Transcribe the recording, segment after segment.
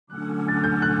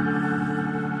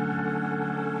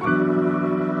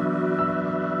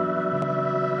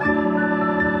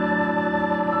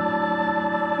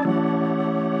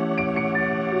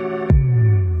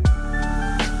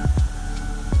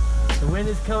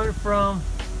coming from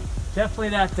definitely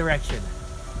that direction.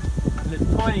 And it's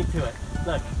pointing to it.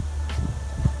 Look.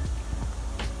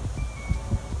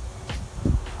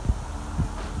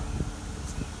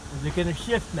 Is it gonna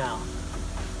shift now?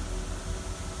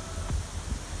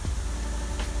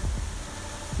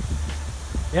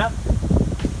 Yep.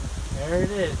 There it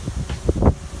is.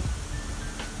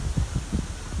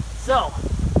 So,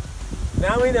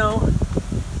 now we know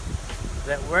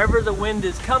that wherever the wind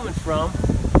is coming from,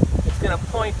 it's going to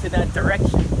point to that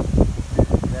direction.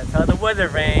 That's how the weather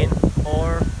vane,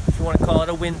 or if you want to call it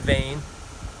a wind vane,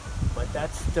 but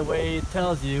that's the way it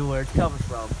tells you where it's coming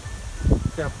from.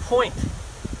 It's going to point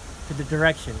to the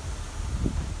direction.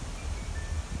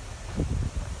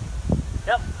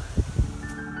 Yep.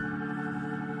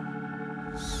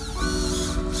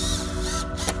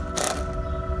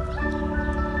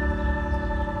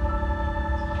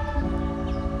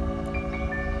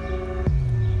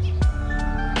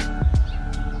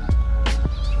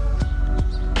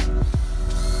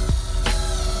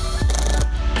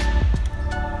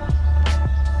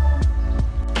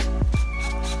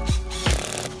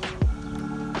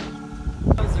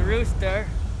 Rooster.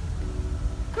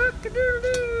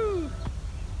 Cock-a-doodle-doo.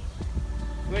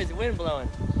 Where's the wind blowing?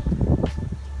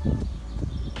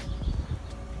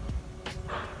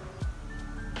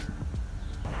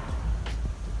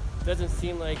 Doesn't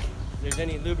seem like there's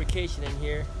any lubrication in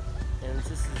here, and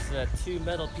this is two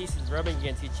metal pieces rubbing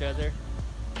against each other.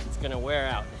 It's gonna wear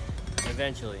out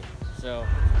eventually. So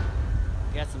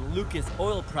we got some Lucas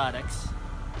oil products.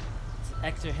 It's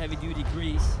extra heavy-duty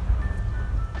grease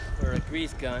for a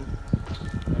grease gun.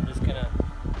 I'm just gonna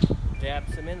dab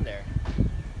some in there.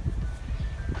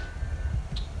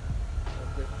 A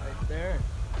bit right there.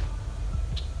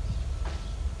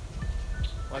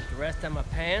 Wipe the rest on my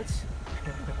pants.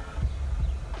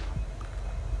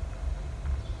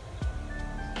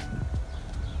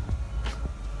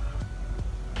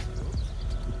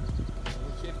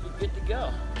 Should be good to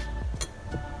go.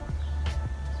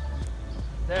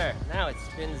 There, now it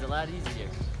spins a lot easier.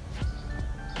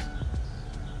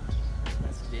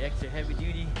 The extra heavy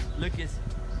duty Lucas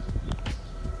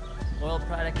oil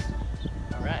products.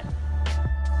 All right.